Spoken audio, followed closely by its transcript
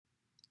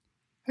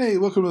Hey,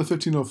 welcome to the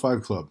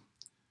 1505 Club.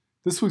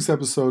 This week's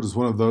episode is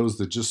one of those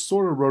that just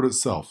sort of wrote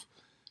itself,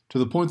 to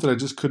the point that I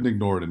just couldn't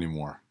ignore it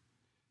anymore.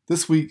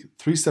 This week,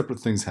 three separate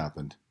things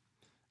happened.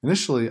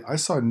 Initially, I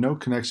saw no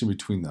connection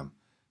between them,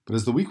 but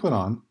as the week went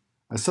on,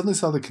 I suddenly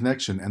saw the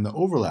connection and the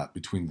overlap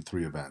between the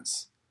three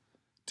events.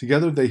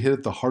 Together, they hit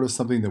at the heart of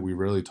something that we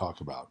rarely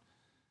talk about.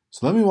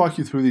 So let me walk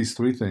you through these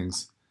three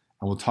things,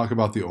 and we'll talk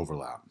about the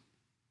overlap.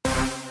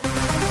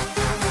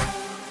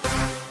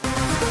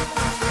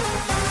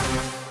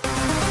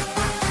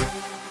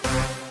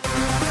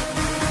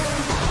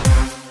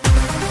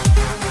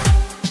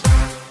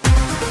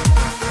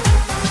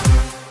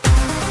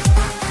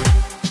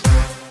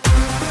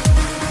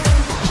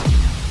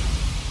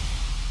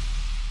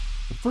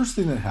 The first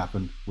thing that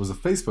happened was a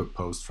Facebook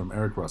post from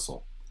Eric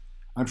Russell.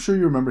 I'm sure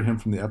you remember him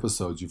from the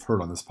episodes you've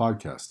heard on this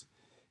podcast.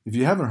 If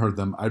you haven't heard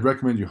them, I'd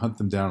recommend you hunt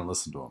them down and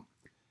listen to them.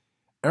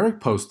 Eric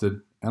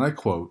posted, and I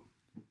quote,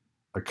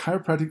 "A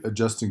chiropractic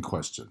adjusting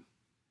question.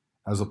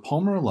 As a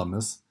Palmer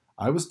alumnus,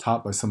 I was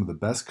taught by some of the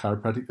best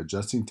chiropractic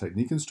adjusting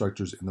technique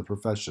instructors in the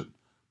profession,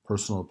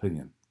 personal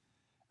opinion.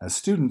 As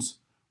students,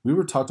 we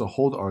were taught to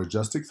hold our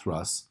adjustic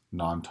thrusts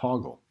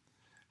non-toggle.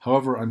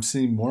 However, I'm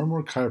seeing more and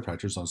more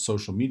chiropractors on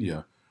social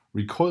media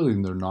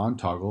recoiling their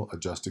non-toggle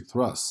adjustic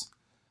thrusts.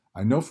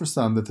 I know for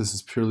some that this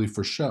is purely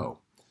for show,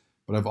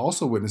 but I've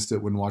also witnessed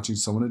it when watching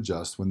someone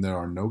adjust when there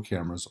are no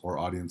cameras or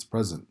audience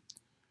present.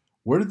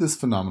 Where did this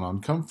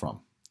phenomenon come from?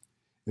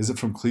 Is it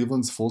from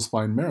Cleveland's full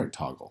spine Merrick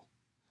toggle?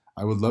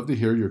 I would love to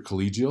hear your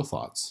collegial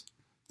thoughts.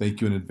 Thank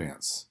you in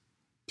advance.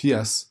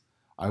 P.S.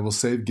 I will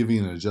save giving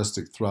an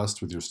adjustic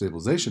thrust with your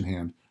stabilization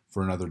hand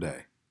for another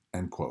day."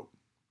 End quote.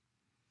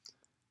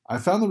 I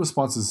found the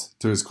responses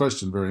to his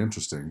question very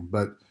interesting,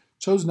 but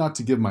chose not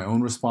to give my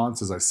own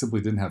response as I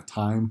simply didn't have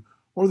time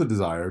or the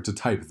desire to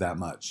type that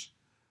much.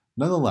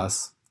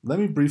 Nonetheless, let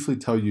me briefly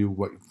tell you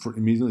what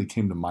immediately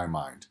came to my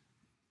mind.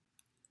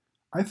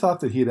 I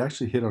thought that he had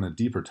actually hit on a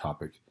deeper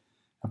topic,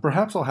 and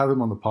perhaps I'll have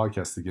him on the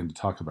podcast again to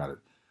talk about it,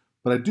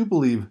 but I do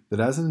believe that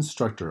as an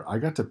instructor, I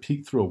got to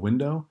peek through a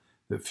window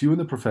that few in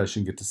the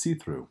profession get to see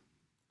through.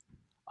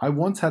 I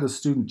once had a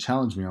student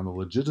challenge me on the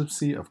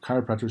legitimacy of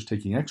chiropractors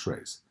taking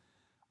x-rays.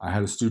 I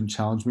had a student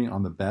challenge me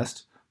on the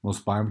best,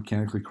 most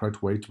biomechanically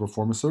correct way to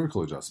perform a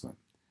cervical adjustment.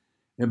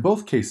 In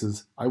both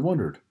cases, I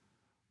wondered,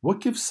 what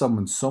gives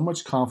someone so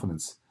much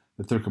confidence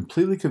that they're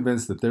completely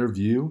convinced that their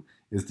view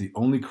is the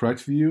only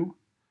correct view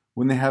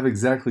when they have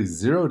exactly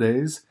 0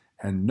 days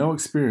and no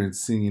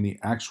experience seeing any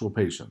actual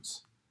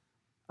patients?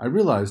 I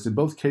realized in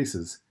both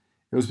cases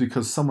it was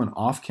because someone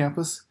off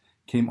campus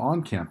came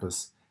on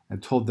campus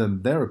and told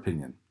them their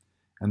opinion,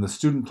 and the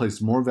student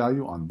placed more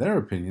value on their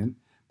opinion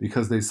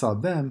because they saw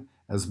them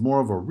as more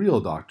of a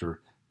real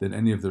doctor than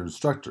any of their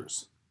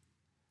instructors.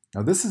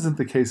 Now, this isn't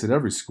the case at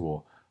every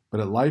school, but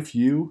at Life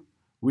U,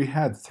 we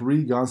had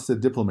 3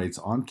 Gonstead diplomates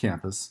on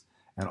campus,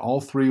 and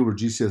all 3 were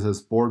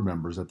GCSS board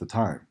members at the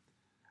time.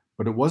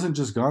 But it wasn't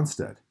just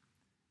Gonstead.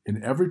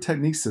 In every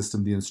technique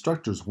system, the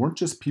instructors weren't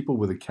just people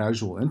with a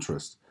casual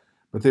interest,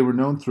 but they were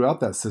known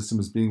throughout that system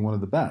as being one of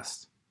the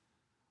best.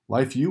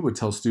 Life U would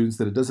tell students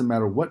that it doesn't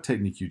matter what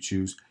technique you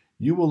choose,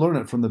 you will learn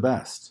it from the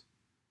best.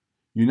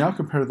 You now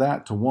compare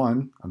that to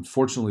one,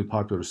 unfortunately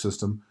popular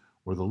system,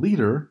 where the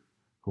leader,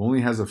 who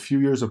only has a few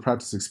years of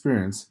practice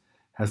experience,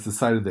 has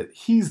decided that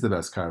he's the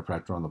best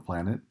chiropractor on the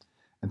planet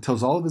and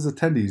tells all of his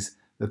attendees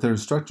that their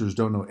instructors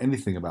don't know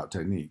anything about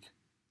technique.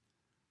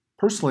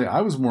 Personally,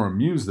 I was more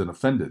amused than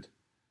offended,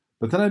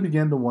 but then I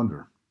began to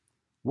wonder,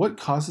 what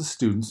causes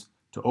students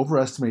to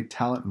overestimate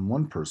talent in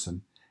one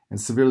person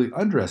and severely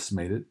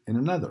underestimate it in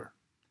another?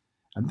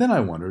 And then I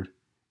wondered,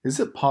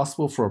 is it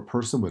possible for a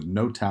person with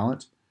no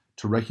talent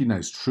to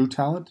recognize true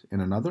talent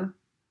in another?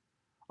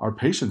 Are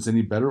patients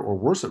any better or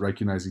worse at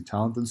recognizing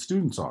talent than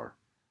students are?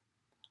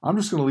 I'm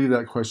just going to leave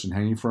that question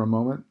hanging for a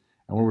moment,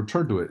 and we'll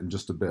return to it in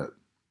just a bit.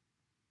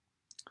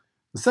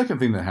 The second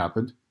thing that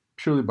happened,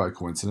 purely by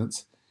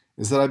coincidence,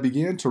 is that I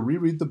began to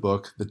reread the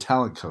book The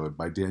Talent Code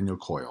by Daniel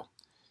Coyle.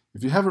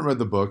 If you haven't read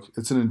the book,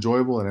 it's an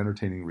enjoyable and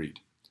entertaining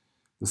read.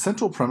 The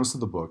central premise of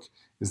the book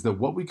is that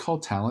what we call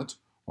talent,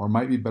 or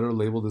might be better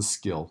labeled as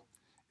skill,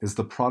 is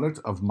the product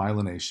of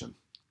myelination.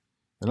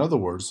 In other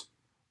words,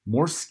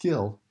 more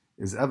skill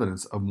is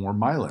evidence of more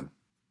myelin.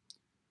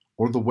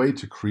 Or the way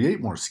to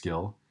create more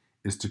skill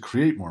is to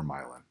create more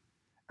myelin,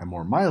 and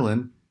more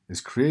myelin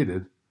is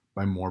created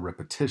by more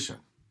repetition.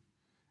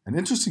 An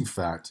interesting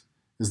fact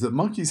is that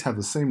monkeys have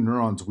the same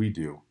neurons we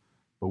do,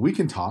 but we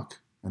can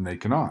talk and they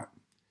cannot.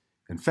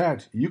 In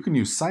fact, you can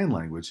use sign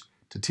language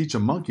to teach a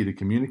monkey to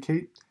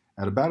communicate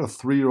at about a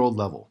 3-year-old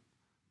level,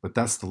 but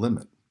that's the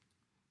limit.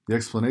 The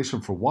explanation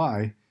for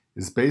why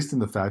is based in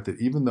the fact that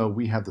even though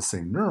we have the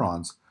same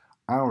neurons,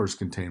 ours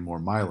contain more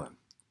myelin.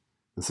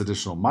 This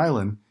additional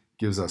myelin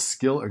gives us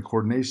skill and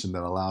coordination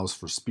that allows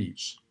for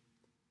speech.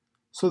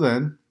 So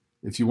then,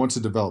 if you want to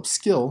develop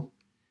skill,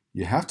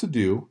 you have to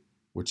do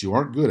what you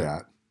aren't good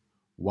at,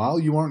 while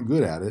you aren't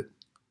good at it,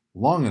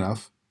 long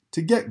enough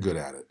to get good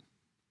at it.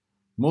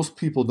 Most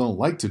people don't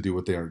like to do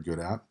what they aren't good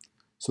at,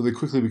 so they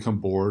quickly become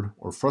bored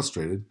or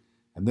frustrated,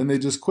 and then they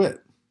just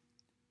quit.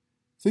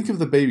 Think of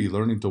the baby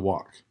learning to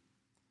walk.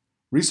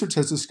 Research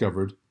has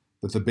discovered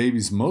that the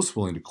babies most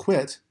willing to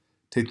quit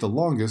take the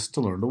longest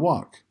to learn to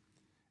walk,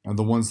 and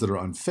the ones that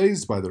are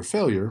unfazed by their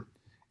failure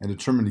and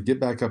determined to get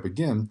back up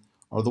again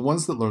are the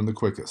ones that learn the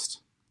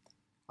quickest.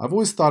 I've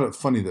always thought it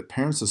funny that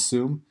parents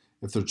assume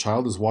if their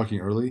child is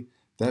walking early,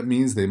 that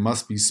means they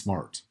must be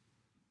smart.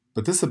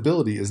 But this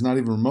ability is not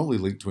even remotely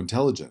linked to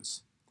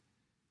intelligence.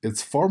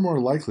 It's far more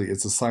likely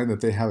it's a sign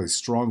that they have a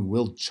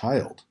strong-willed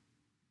child.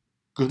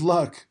 Good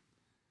luck!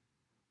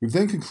 We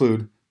then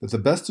conclude that the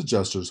best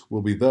adjusters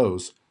will be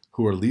those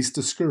who are least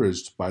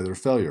discouraged by their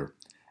failure,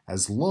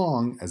 as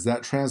long as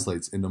that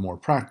translates into more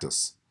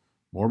practice,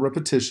 more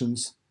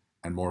repetitions,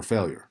 and more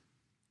failure.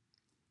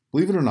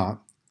 Believe it or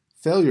not,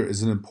 failure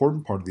is an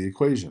important part of the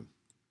equation.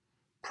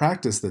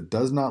 Practice that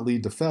does not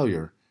lead to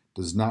failure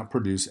does not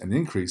produce an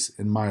increase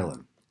in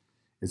myelin.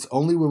 It's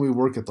only when we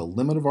work at the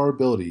limit of our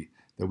ability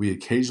that we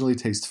occasionally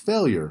taste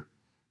failure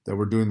that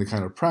we're doing the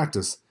kind of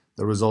practice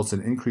that results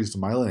in increased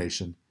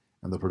myelination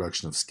and the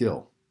production of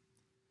skill.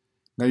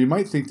 Now you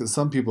might think that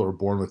some people are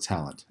born with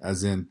talent,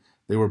 as in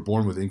they were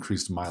born with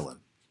increased myelin.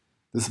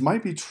 This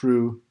might be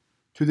true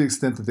to the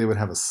extent that they would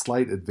have a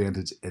slight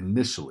advantage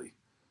initially,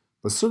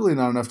 but certainly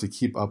not enough to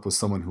keep up with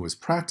someone who is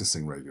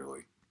practicing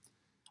regularly.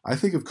 I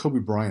think of Kobe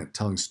Bryant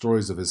telling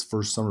stories of his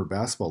first summer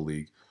basketball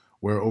league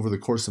where over the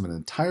course of an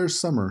entire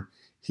summer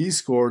he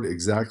scored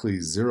exactly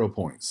 0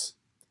 points.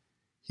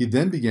 He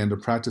then began to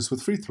practice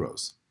with free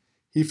throws.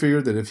 He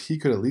figured that if he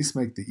could at least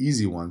make the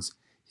easy ones,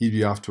 he'd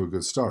be off to a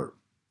good start.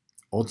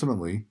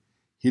 Ultimately,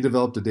 he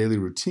developed a daily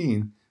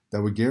routine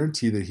that would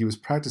guarantee that he was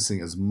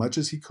practicing as much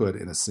as he could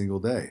in a single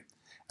day,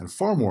 and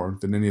far more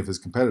than any of his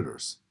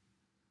competitors.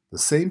 The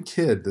same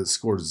kid that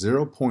scored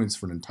 0 points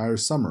for an entire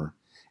summer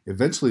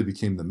eventually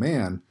became the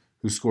man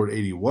who scored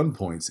 81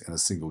 points in a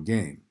single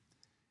game.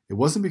 It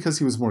wasn't because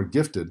he was more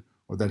gifted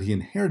or that he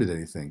inherited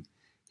anything.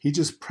 He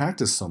just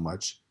practiced so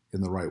much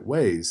in the right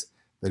ways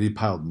that he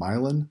piled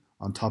myelin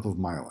on top of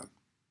myelin.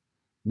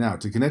 Now,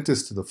 to connect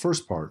this to the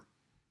first part,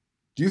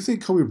 do you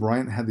think Kobe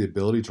Bryant had the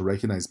ability to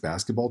recognize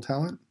basketball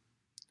talent?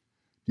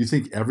 Do you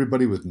think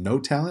everybody with no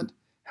talent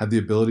had the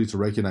ability to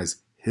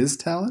recognize his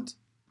talent?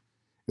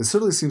 It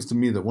certainly seems to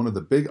me that one of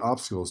the big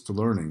obstacles to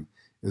learning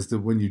is that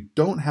when you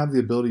don't have the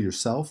ability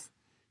yourself,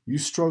 you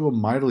struggle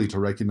mightily to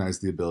recognize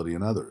the ability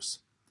in others.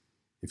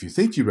 If you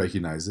think you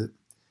recognize it,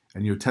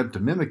 and you attempt to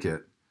mimic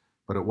it,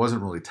 but it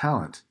wasn't really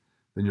talent,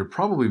 then you're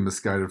probably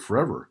misguided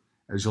forever,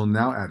 as you'll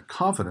now add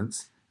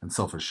confidence and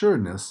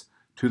self-assuredness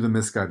to the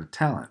misguided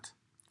talent.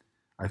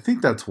 I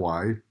think that's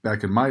why,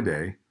 back in my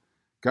day,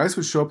 guys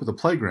would show up at the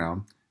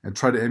playground and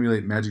try to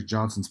emulate Magic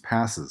Johnson's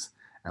passes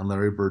and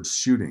Larry Bird's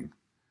shooting.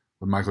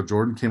 When Michael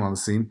Jordan came on the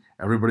scene,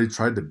 everybody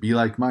tried to be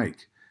like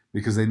Mike,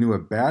 because they knew a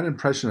bad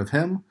impression of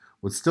him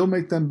would still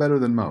make them better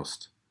than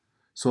most.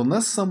 So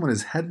unless someone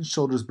is head and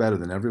shoulders better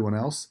than everyone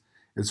else,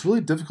 it's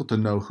really difficult to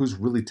know who's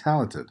really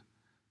talented.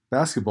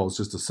 Basketball is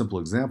just a simple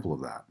example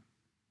of that.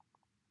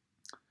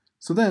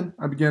 So then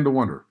I began to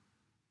wonder,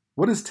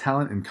 what is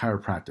talent in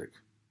chiropractic?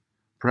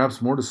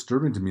 Perhaps more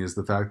disturbing to me is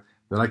the fact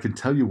that I can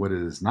tell you what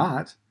it is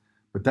not,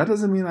 but that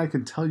doesn't mean I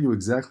can tell you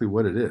exactly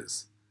what it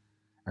is.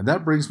 And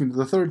that brings me to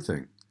the third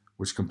thing,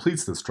 which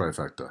completes this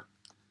trifecta.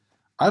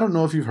 I don't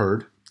know if you've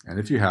heard, and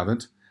if you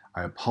haven't,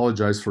 I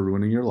apologize for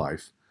ruining your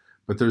life,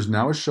 but there's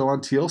now a show on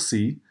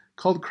TLC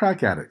called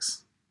Crack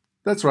Addicts.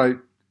 That's right,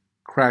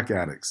 crack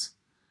addicts.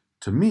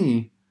 To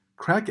me,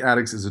 crack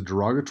addicts is a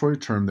derogatory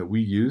term that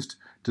we used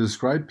to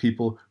describe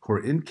people who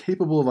are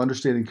incapable of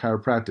understanding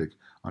chiropractic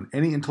on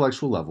any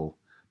intellectual level,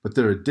 but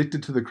they're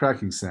addicted to the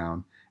cracking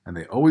sound, and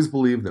they always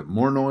believe that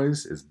more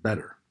noise is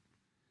better.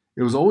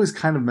 It was always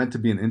kind of meant to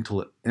be an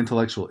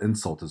intellectual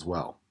insult as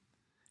well.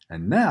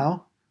 And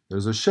now,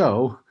 there's a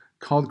show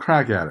called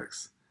Crack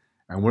Addicts.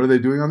 And what are they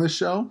doing on this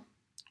show?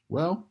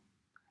 Well,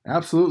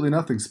 absolutely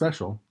nothing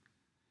special.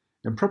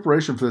 In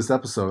preparation for this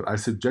episode, I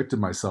subjected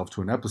myself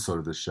to an episode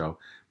of this show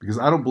because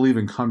I don't believe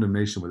in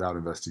condemnation without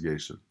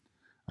investigation.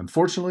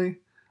 Unfortunately,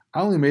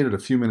 I only made it a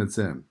few minutes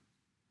in.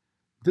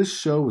 This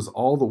show was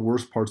all the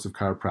worst parts of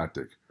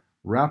chiropractic,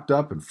 wrapped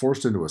up and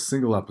forced into a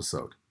single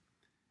episode.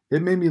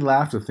 It made me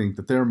laugh to think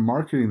that they're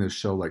marketing this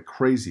show like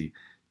crazy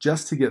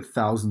just to get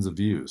thousands of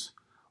views,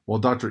 while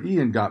Dr.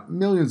 Ian got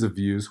millions of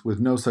views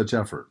with no such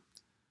effort.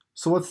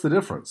 So what's the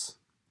difference?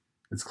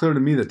 It's clear to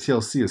me that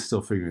TLC is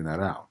still figuring that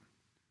out.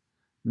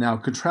 Now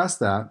contrast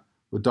that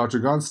with Dr.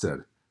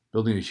 Gonstead,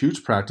 building a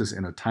huge practice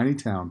in a tiny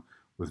town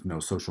with no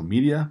social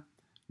media,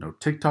 no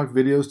TikTok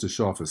videos to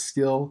show off his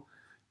skill,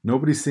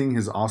 nobody seeing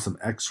his awesome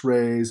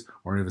x-rays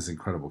or any of his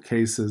incredible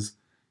cases.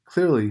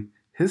 Clearly,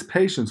 his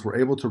patients were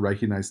able to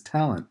recognize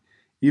talent,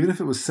 even if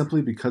it was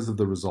simply because of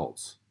the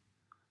results.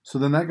 So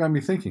then that got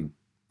me thinking,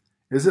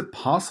 is it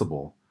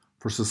possible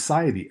for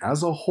society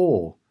as a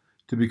whole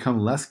to become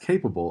less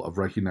capable of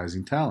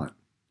recognizing talent?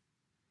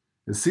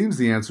 It seems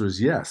the answer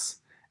is yes,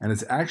 and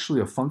it's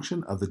actually a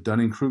function of the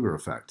Dunning-Kruger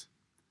effect.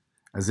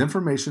 As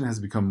information has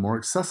become more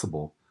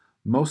accessible,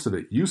 most of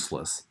it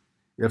useless,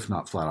 if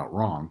not flat out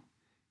wrong,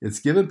 It's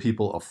given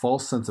people a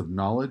false sense of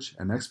knowledge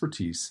and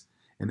expertise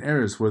in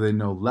areas where they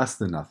know less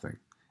than nothing,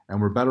 and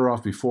were better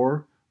off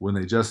before when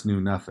they just knew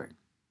nothing.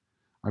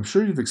 I'm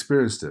sure you've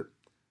experienced it.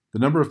 The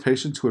number of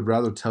patients who would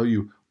rather tell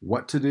you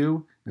what to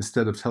do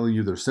instead of telling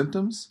you their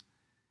symptoms?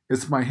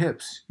 It's my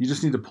hips. You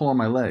just need to pull on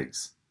my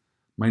legs.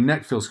 My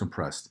neck feels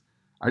compressed.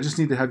 I just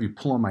need to have you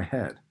pull on my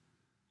head.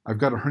 I've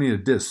got a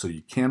herniated disc, so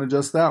you can't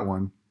adjust that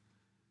one.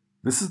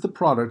 This is the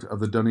product of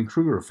the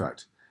Dunning-Kruger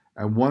effect,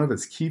 and one of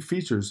its key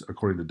features,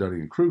 according to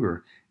Dunning and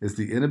Kruger, is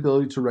the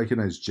inability to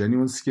recognize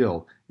genuine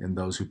skill in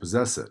those who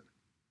possess it.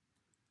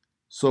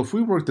 So if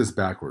we work this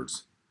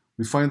backwards,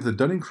 we find that the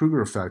Dunning-Kruger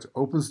effect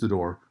opens the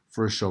door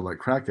for a show like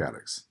Crack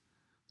Addicts.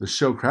 The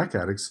show Crack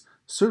Addicts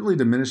certainly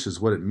diminishes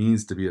what it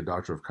means to be a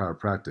doctor of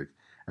chiropractic,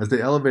 as they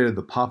elevated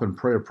the pop and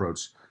pray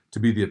approach to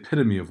be the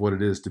epitome of what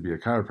it is to be a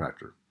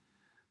chiropractor.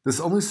 This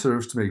only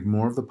serves to make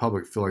more of the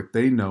public feel like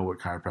they know what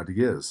chiropractic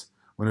is,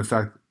 when in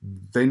fact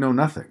they know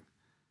nothing.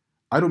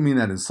 I don't mean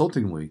that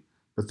insultingly,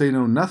 but they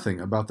know nothing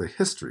about the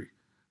history,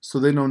 so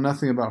they know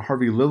nothing about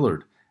Harvey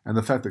Lillard and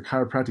the fact that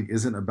chiropractic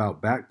isn't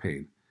about back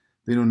pain.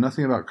 They know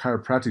nothing about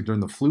chiropractic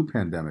during the flu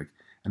pandemic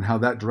and how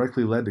that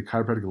directly led to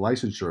chiropractic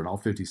licensure in all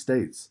 50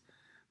 states.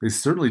 They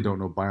certainly don't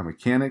know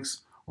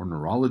biomechanics or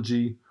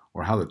neurology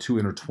or how the two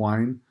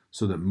intertwine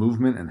so that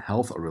movement and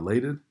health are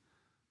related.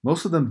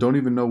 Most of them don't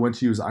even know when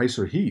to use ice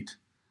or heat.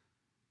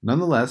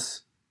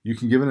 Nonetheless, you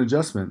can give an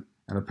adjustment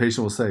and a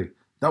patient will say,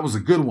 "That was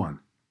a good one."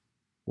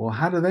 Well,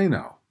 how do they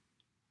know?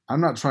 I'm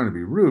not trying to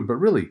be rude, but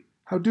really,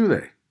 how do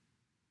they?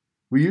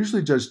 We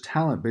usually judge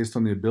talent based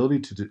on the ability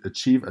to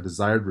achieve a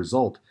desired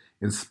result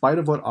in spite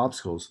of what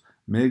obstacles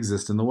may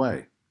exist in the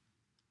way.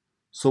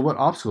 So what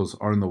obstacles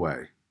are in the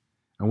way?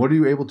 And what are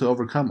you able to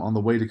overcome on the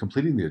way to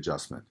completing the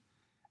adjustment?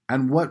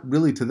 And what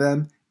really to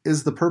them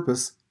is the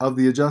purpose of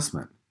the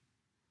adjustment?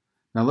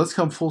 Now let's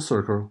come full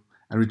circle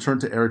and return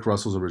to Eric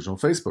Russell's original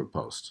Facebook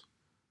post.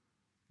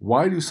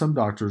 Why do some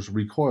doctors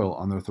recoil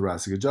on their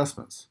thoracic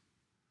adjustments?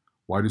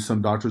 Why do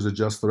some doctors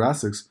adjust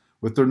thoracics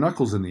with their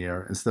knuckles in the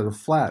air instead of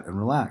flat and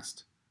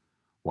relaxed?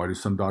 Why do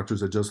some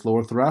doctors adjust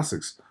lower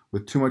thoracics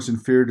with too much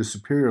inferior to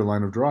superior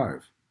line of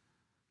drive?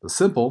 The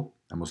simple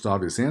and most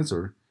obvious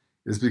answer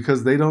is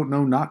because they don't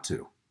know not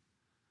to.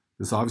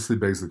 This obviously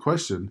begs the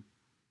question,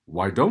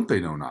 why don't they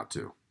know not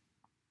to?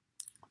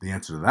 The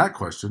answer to that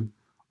question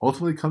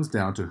ultimately comes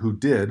down to who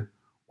did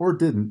or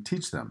didn't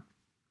teach them.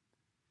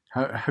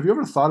 Have you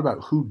ever thought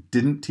about who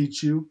didn't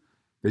teach you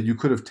that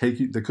could have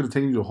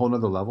taken you to a whole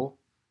nother level?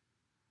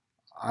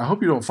 I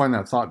hope you don't find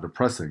that thought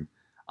depressing.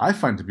 I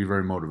find it to be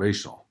very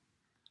motivational.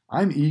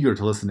 I'm eager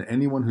to listen to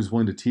anyone who's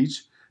willing to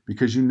teach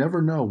because you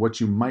never know what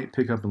you might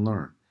pick up and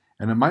learn.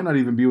 And it might not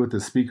even be what the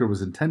speaker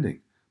was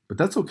intending, but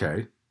that's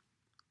okay.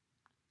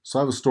 So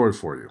I have a story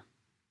for you.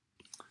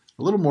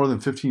 A little more than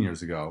 15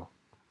 years ago,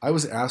 I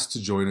was asked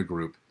to join a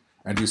group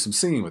and do some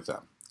singing with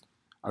them.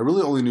 I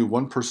really only knew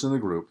one person in the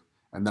group,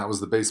 and that was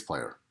the bass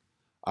player.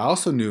 I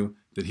also knew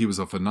that he was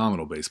a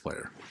phenomenal bass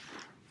player.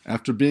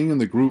 After being in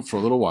the group for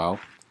a little while,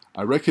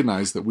 I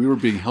recognized that we were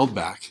being held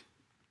back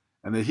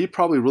and that he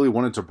probably really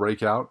wanted to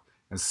break out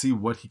and see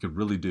what he could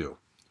really do.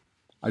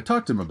 I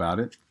talked to him about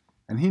it,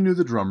 and he knew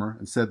the drummer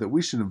and said that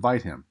we should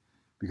invite him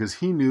because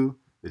he knew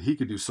that he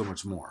could do so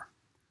much more.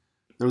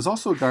 There was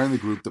also a guy in the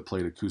group that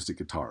played acoustic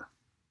guitar.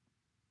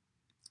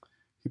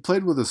 He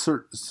played with a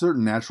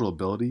certain natural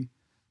ability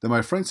that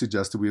my friend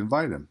suggested we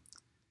invite him.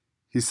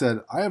 He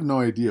said, "I have no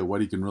idea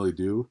what he can really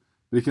do,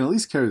 but he can at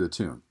least carry the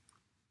tune."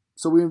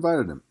 So we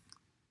invited him.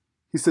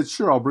 He said,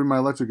 "Sure, I'll bring my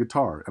electric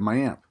guitar and my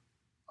amp."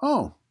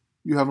 "Oh,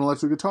 you have an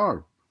electric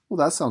guitar. Well,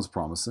 that sounds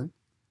promising."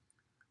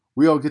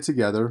 We all get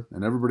together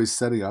and everybody's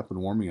setting up and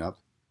warming up.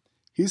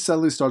 He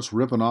suddenly starts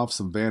ripping off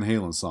some Van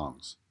Halen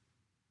songs.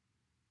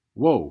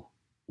 "Whoa,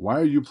 why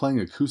are you playing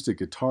acoustic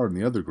guitar in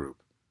the other group?"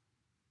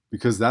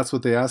 "Because that's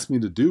what they asked me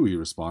to do," he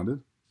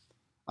responded.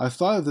 I've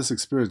thought of this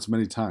experience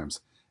many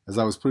times as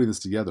I was putting this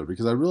together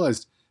because I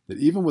realized that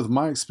even with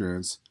my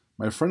experience,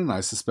 my friend and I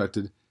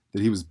suspected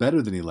that he was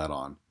better than he let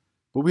on,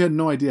 but we had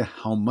no idea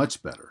how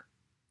much better.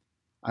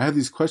 I have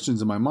these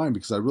questions in my mind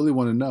because I really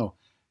want to know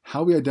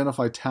how we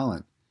identify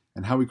talent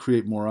and how we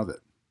create more of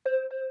it.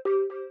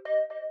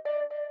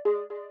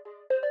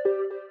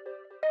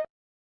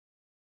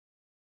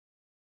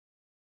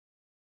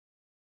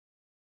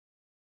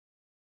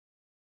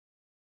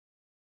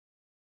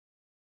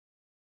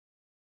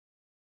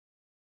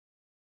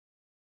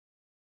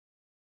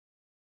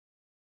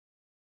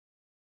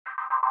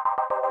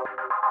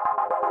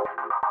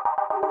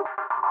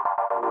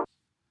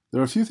 There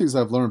are a few things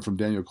I've learned from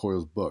Daniel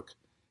Coyle's book,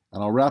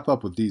 and I'll wrap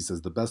up with these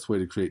as the best way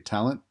to create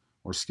talent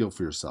or skill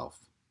for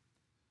yourself.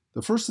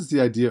 The first is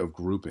the idea of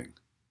grouping.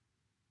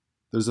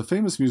 There's a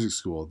famous music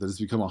school that has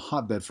become a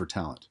hotbed for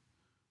talent,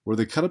 where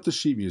they cut up the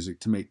sheet music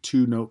to make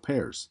 2-note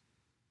pairs.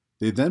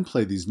 They then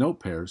play these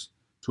note pairs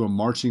to a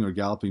marching or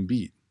galloping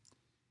beat.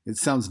 It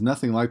sounds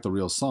nothing like the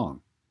real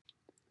song.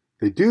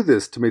 They do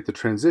this to make the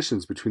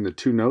transitions between the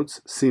 2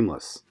 notes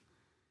seamless.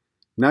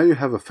 Now you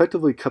have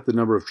effectively cut the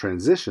number of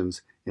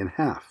transitions in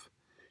half.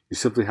 You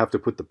simply have to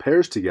put the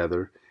pairs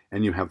together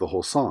and you have the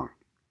whole song.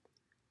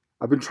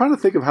 I've been trying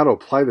to think of how to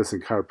apply this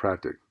in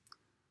chiropractic.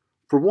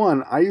 For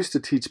one, I used to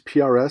teach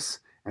PRS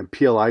and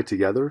PLI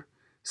together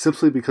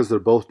simply because they're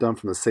both done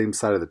from the same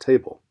side of the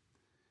table.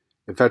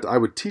 In fact, I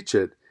would teach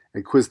it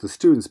and quiz the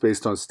students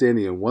based on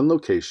standing in one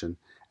location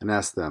and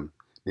ask them,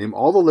 name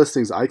all the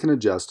listings I can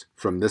adjust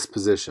from this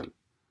position.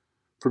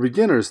 For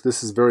beginners,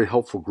 this is very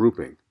helpful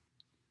grouping.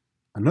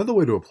 Another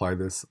way to apply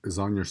this is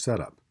on your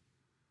setup.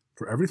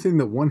 For everything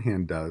that one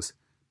hand does,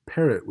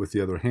 pair it with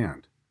the other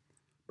hand.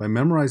 By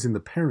memorizing the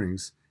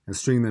pairings and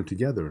stringing them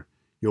together,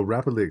 you'll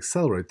rapidly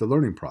accelerate the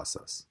learning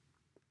process.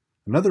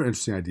 Another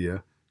interesting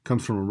idea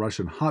comes from a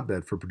Russian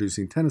hotbed for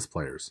producing tennis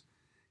players.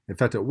 In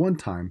fact, at one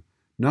time,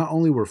 not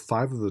only were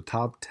 5 of the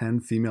top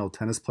 10 female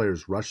tennis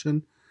players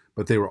Russian,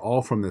 but they were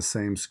all from the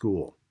same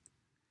school.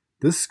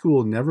 This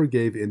school never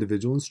gave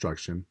individual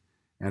instruction,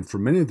 and for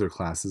many of their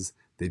classes,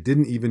 they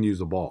didn't even use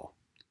a ball.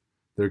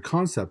 Their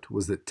concept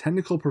was that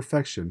technical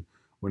perfection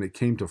when it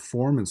came to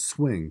form and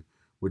swing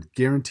would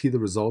guarantee the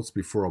results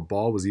before a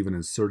ball was even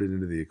inserted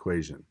into the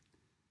equation.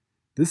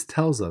 This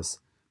tells us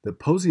that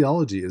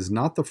posology is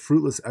not the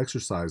fruitless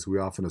exercise we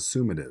often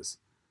assume it is.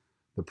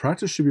 The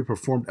practice should be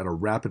performed at a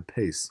rapid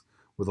pace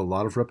with a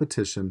lot of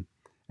repetition,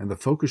 and the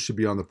focus should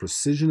be on the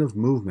precision of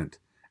movement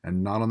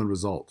and not on the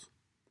result.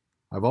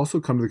 I've also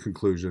come to the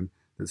conclusion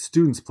that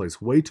students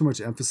place way too much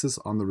emphasis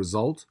on the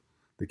result,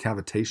 the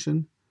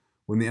cavitation,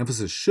 when the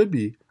emphasis should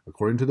be,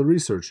 according to the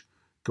research,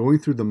 going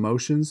through the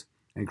motions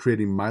and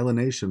creating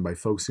myelination by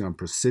focusing on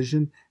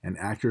precision and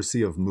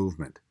accuracy of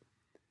movement.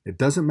 It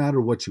doesn't matter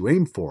what you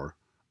aim for,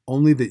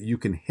 only that you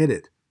can hit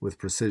it with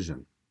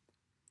precision.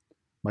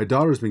 My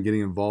daughter's been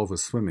getting involved with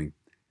swimming,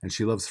 and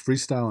she loves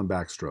freestyle and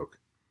backstroke.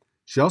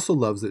 She also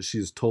loves that she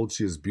is told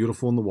she is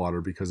beautiful in the water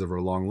because of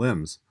her long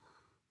limbs.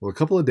 Well, a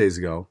couple of days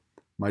ago,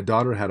 my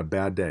daughter had a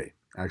bad day,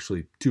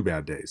 actually 2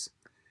 bad days.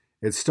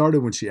 It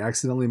started when she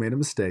accidentally made a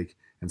mistake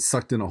and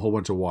sucked in a whole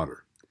bunch of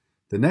water.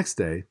 The next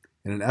day,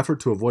 in an effort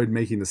to avoid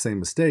making the same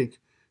mistake,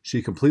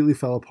 she completely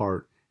fell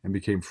apart and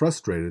became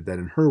frustrated that,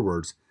 in her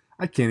words,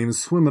 I can't even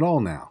swim at all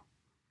now,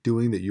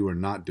 doing that you are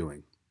not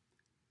doing.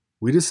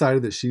 We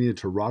decided that she needed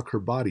to rock her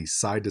body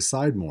side to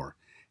side more,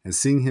 and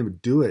seeing him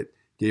do it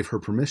gave her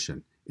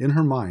permission, in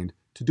her mind,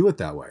 to do it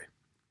that way.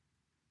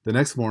 The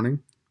next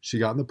morning, she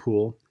got in the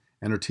pool,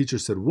 and her teacher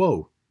said,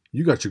 "Whoa,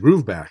 you got your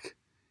groove back.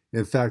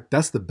 In fact,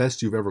 that's the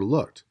best you've ever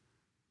looked.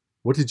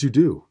 What did you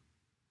do?"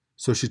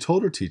 So she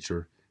told her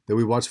teacher that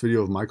we watched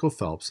video of Michael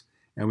Phelps,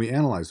 and we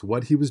analyzed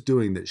what he was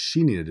doing that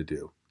she needed to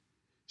do.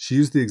 She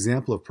used the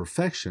example of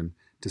perfection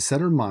to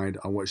set her mind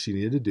on what she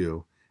needed to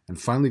do, and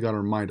finally got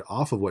her mind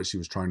off of what she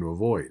was trying to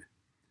avoid.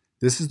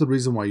 This is the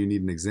reason why you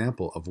need an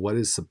example of what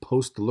it's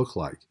supposed to look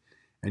like,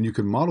 and you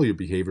can model your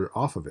behavior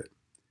off of it.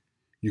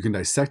 You can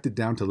dissect it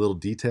down to little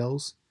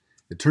details.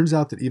 It turns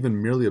out that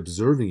even merely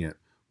observing it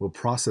will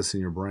process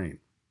in your brain.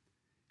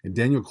 In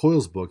Daniel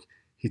Coyle's book,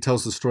 he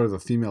tells the story of a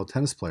female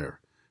tennis player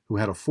who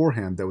had a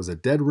forehand that was a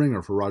dead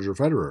ringer for Roger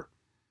Federer.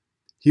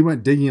 He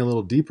went digging a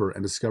little deeper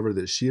and discovered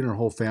that she and her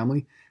whole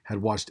family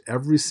had watched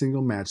every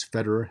single match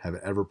Federer had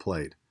ever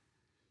played.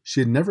 She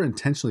had never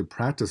intentionally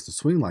practiced to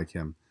swing like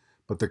him,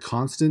 but the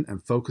constant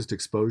and focused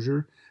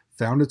exposure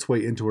found its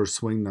way into her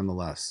swing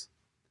nonetheless.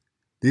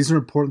 These are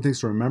important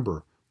things to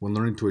remember when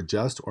learning to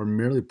adjust or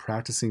merely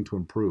practicing to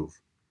improve.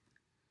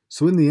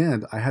 So in the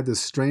end, I had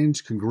this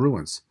strange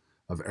congruence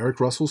of Eric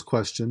Russell's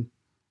question,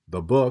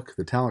 the book,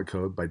 The Talent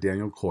Code by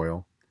Daniel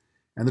Coyle,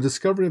 and the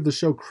discovery of the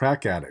show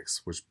Crack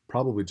Addicts, which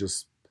probably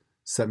just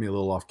set me a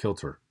little off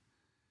kilter.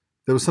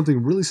 There was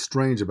something really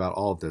strange about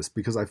all of this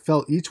because I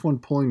felt each one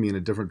pulling me in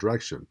a different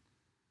direction.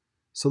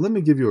 So let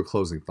me give you a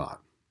closing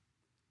thought.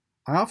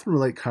 I often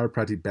relate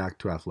chiropractic back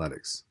to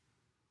athletics.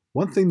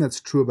 One thing that's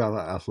true about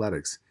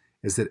athletics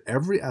is that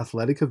every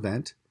athletic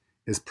event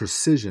is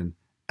precision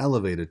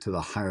elevated to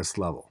the highest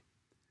level.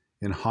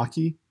 In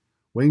hockey,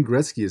 Wayne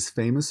Gretzky is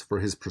famous for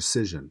his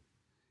precision.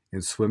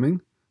 In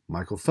swimming,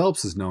 Michael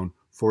Phelps is known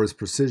for his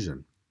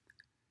precision.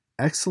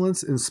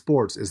 Excellence in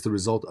sports is the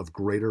result of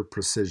greater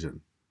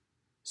precision.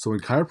 So in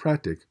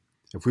chiropractic,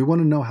 if we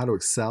want to know how to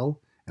excel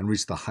and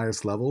reach the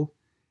highest level,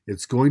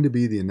 it's going to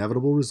be the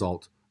inevitable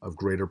result of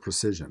greater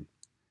precision.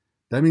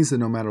 That means that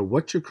no matter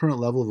what your current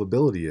level of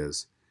ability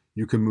is,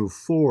 you can move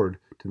forward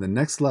to the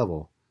next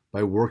level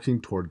by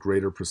working toward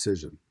greater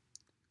precision.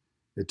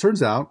 It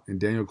turns out, in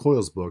Daniel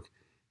Coyle's book,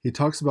 he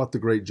talks about the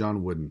great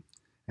John Wooden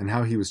and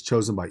how he was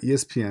chosen by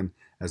ESPN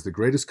as the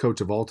greatest coach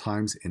of all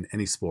times in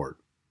any sport.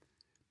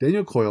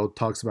 Daniel Coyle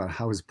talks about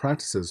how his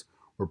practices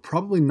were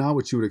probably not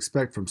what you would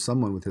expect from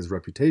someone with his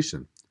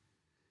reputation.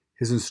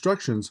 His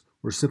instructions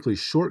were simply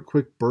short,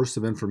 quick bursts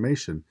of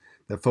information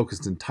that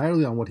focused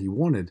entirely on what he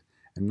wanted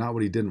and not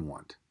what he didn't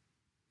want.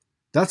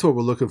 That's what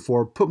we're looking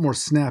for. Put more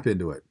snap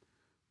into it.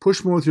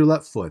 Push more with your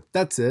left foot.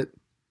 That's it.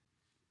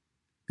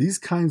 These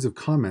kinds of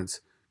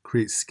comments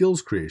create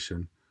skills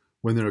creation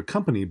when they're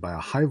accompanied by a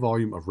high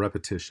volume of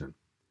repetition.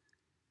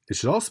 It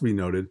should also be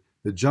noted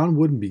that John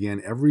Wooden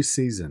began every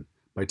season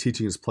by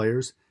teaching his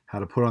players how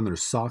to put on their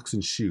socks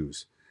and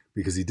shoes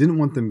because he didn't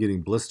want them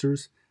getting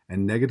blisters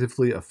and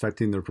negatively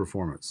affecting their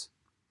performance.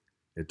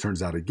 It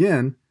turns out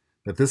again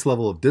that this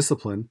level of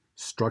discipline,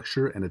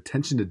 structure, and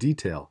attention to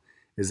detail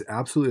is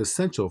absolutely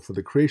essential for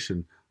the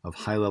creation of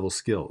high-level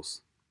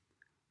skills.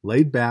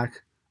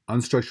 Laid-back,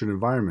 unstructured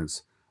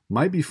environments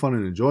might be fun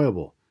and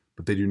enjoyable,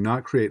 but they do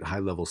not create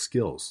high-level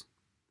skills.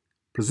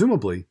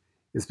 Presumably,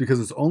 it's because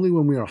it's only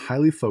when we are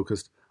highly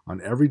focused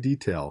on every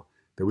detail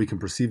that we can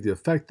perceive the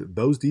effect that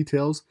those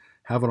details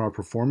have on our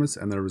performance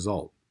and their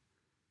result.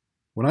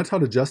 When I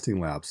taught adjusting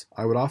labs,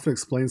 I would often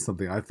explain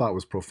something I thought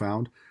was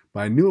profound,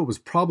 but I knew it was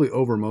probably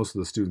over most of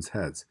the students'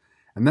 heads,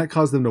 and that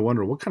caused them to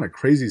wonder what kind of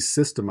crazy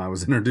system I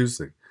was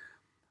introducing.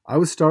 I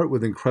would start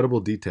with incredible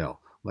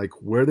detail, like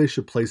where they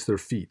should place their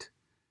feet,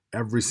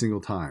 every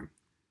single time.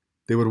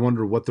 They would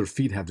wonder what their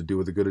feet have to do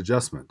with a good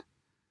adjustment.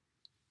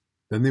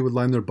 Then they would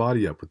line their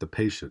body up with the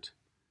patient,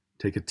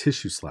 take a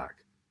tissue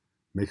slack,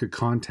 make a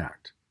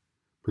contact,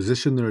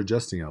 position their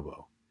adjusting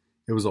elbow.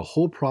 It was a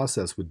whole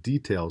process with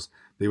details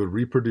they would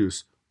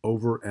reproduce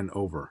over and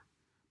over.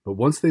 But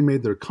once they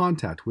made their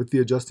contact with the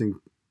adjusting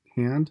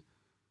hand,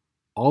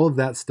 all of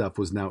that stuff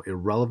was now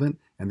irrelevant,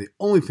 and the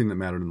only thing that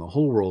mattered in the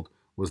whole world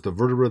was the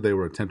vertebra they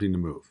were attempting to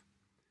move.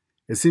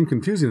 It seemed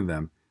confusing to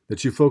them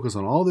that you focus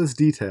on all this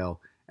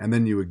detail and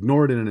then you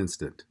ignore it in an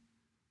instant.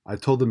 I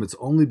told them it's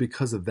only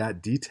because of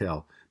that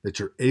detail that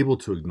you're able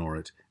to ignore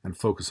it and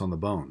focus on the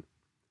bone.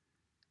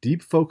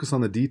 Deep focus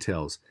on the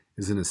details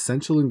is an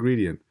essential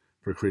ingredient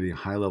for creating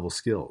high-level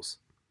skills.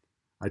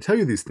 I tell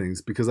you these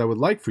things because I would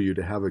like for you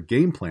to have a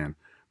game plan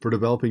for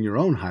developing your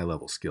own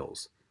high-level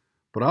skills.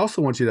 But I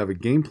also want you to have a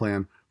game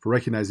plan for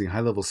recognizing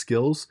high-level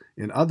skills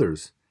in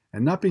others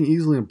and not being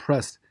easily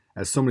impressed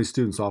as so many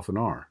students often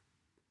are.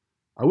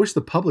 I wish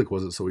the public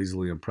wasn't so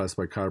easily impressed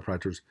by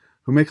chiropractors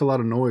who make a lot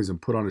of noise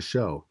and put on a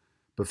show,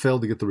 but fail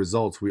to get the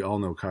results we all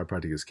know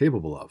chiropractic is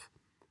capable of.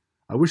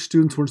 I wish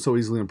students weren't so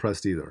easily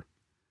impressed either.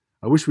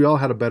 I wish we all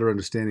had a better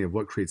understanding of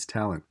what creates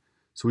talent,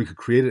 so we could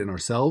create it in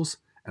ourselves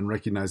and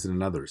recognize it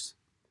in others.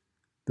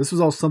 This was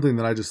all something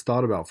that I just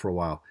thought about for a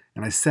while,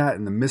 and I sat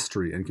in the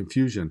mystery and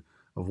confusion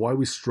of why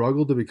we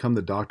struggle to become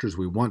the doctors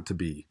we want to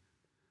be,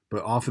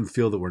 but often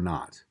feel that we're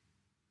not.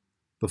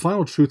 The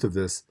final truth of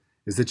this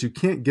is that you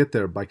can't get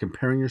there by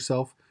comparing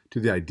yourself to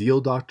the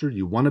ideal doctor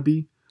you want to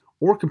be,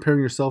 or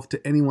comparing yourself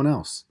to anyone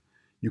else.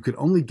 You can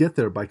only get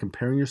there by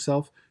comparing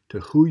yourself to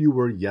who you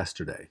were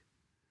yesterday.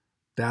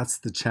 That's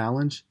the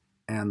challenge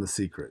and the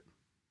secret.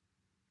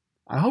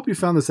 I hope you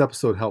found this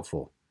episode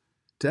helpful.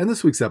 To end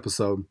this week's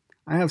episode,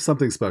 I have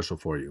something special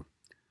for you.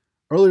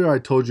 Earlier I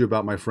told you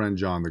about my friend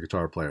John, the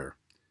guitar player.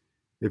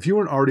 If you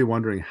weren't already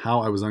wondering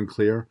how I was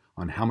unclear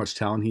on how much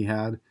talent he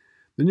had,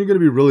 then you're going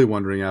to be really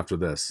wondering after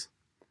this.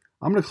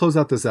 I'm going to close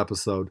out this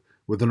episode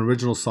with an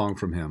original song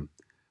from him,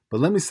 but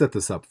let me set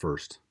this up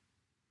first.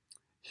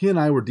 He and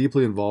I were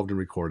deeply involved in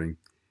recording.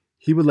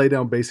 He would lay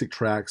down basic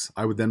tracks,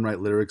 I would then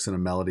write lyrics and a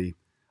melody,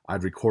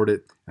 I'd record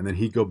it, and then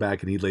he'd go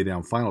back and he'd lay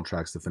down final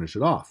tracks to finish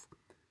it off.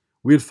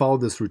 We had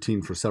followed this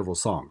routine for several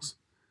songs.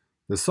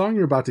 The song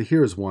you're about to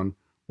hear is one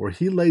where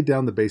he laid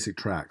down the basic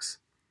tracks.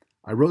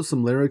 I wrote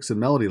some lyrics and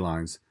melody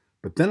lines,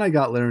 but then I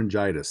got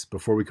laryngitis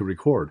before we could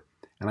record,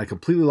 and I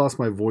completely lost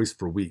my voice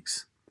for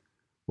weeks.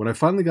 When I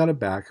finally got it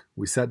back,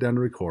 we sat down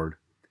to record.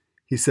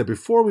 He said,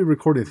 "Before we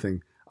record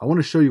anything, I want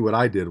to show you what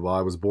I did while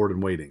I was bored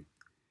and waiting."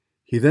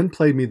 He then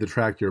played me the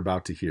track you're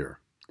about to hear.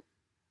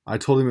 I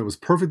told him it was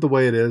perfect the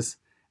way it is,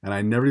 and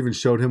I never even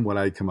showed him what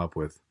I had come up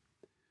with.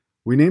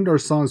 We named our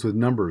songs with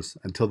numbers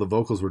until the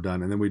vocals were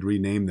done, and then we'd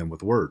rename them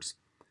with words.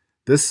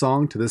 This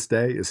song, to this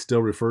day, is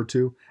still referred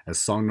to as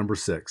song number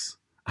 6.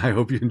 I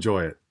hope you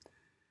enjoy it.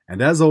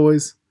 And as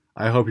always,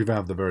 I hope you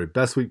have the very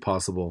best week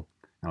possible,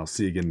 and I'll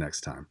see you again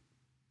next time.